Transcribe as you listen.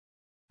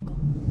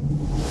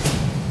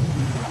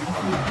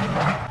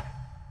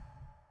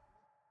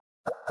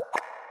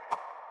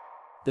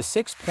The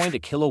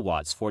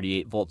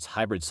 6.2KW 48V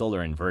hybrid solar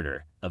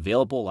inverter,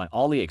 available on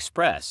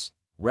Aliexpress,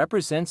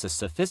 represents a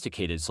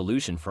sophisticated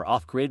solution for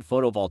off-grid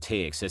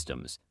photovoltaic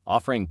systems,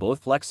 offering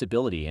both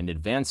flexibility and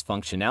advanced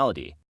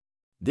functionality.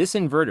 This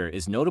inverter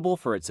is notable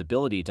for its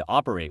ability to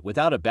operate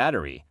without a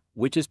battery,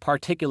 which is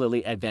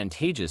particularly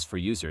advantageous for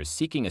users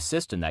seeking a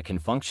system that can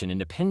function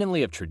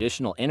independently of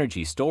traditional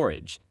energy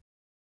storage.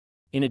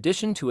 In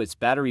addition to its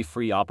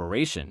battery-free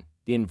operation,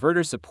 the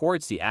inverter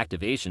supports the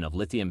activation of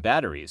lithium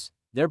batteries,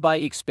 thereby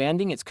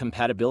expanding its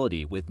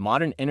compatibility with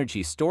modern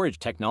energy storage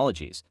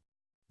technologies.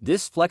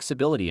 This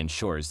flexibility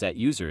ensures that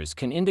users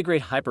can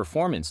integrate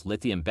high-performance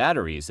lithium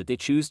batteries if they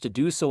choose to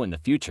do so in the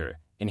future,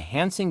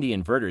 enhancing the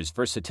inverter's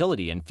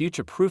versatility and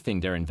future-proofing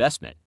their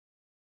investment.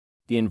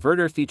 The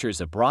inverter features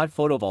a broad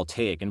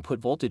photovoltaic input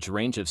voltage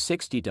range of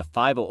 60 to 50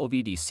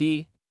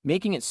 VDC,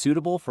 making it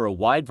suitable for a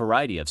wide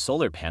variety of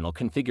solar panel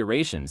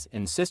configurations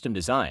and system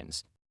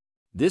designs.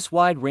 This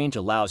wide range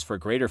allows for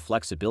greater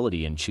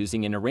flexibility in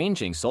choosing and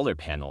arranging solar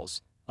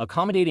panels,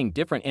 accommodating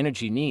different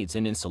energy needs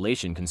and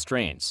installation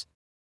constraints.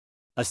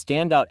 A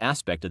standout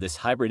aspect of this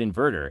hybrid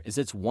inverter is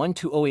its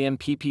 6.2KW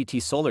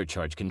MPPT solar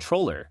charge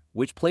controller,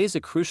 which plays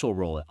a crucial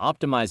role in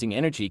optimizing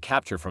energy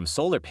capture from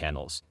solar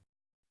panels.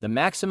 The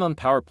maximum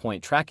power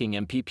point tracking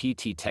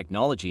MPPT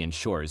technology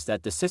ensures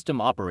that the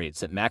system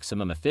operates at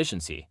maximum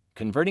efficiency,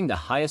 converting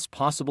the highest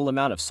possible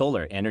amount of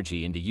solar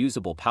energy into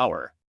usable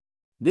power.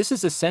 This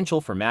is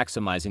essential for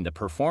maximizing the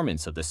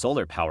performance of the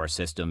solar power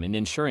system and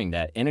ensuring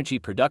that energy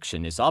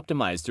production is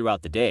optimized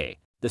throughout the day.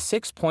 The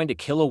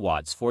 6.2KW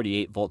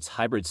 48V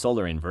hybrid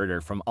solar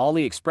inverter from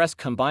Aliexpress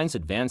combines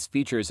advanced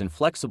features and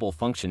flexible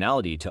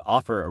functionality to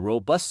offer a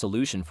robust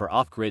solution for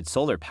off-grid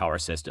solar power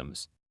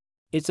systems.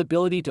 Its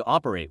ability to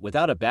operate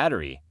without a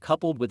battery,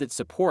 coupled with its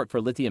support for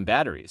lithium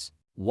batteries,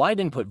 wide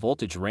input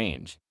voltage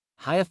range,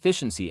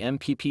 high-efficiency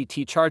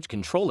MPPT charge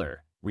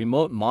controller,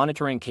 remote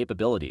monitoring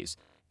capabilities,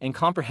 and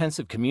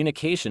comprehensive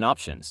communication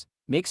options,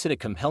 makes it a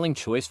compelling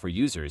choice for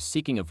users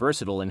seeking a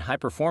versatile and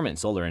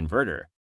high-performance solar inverter.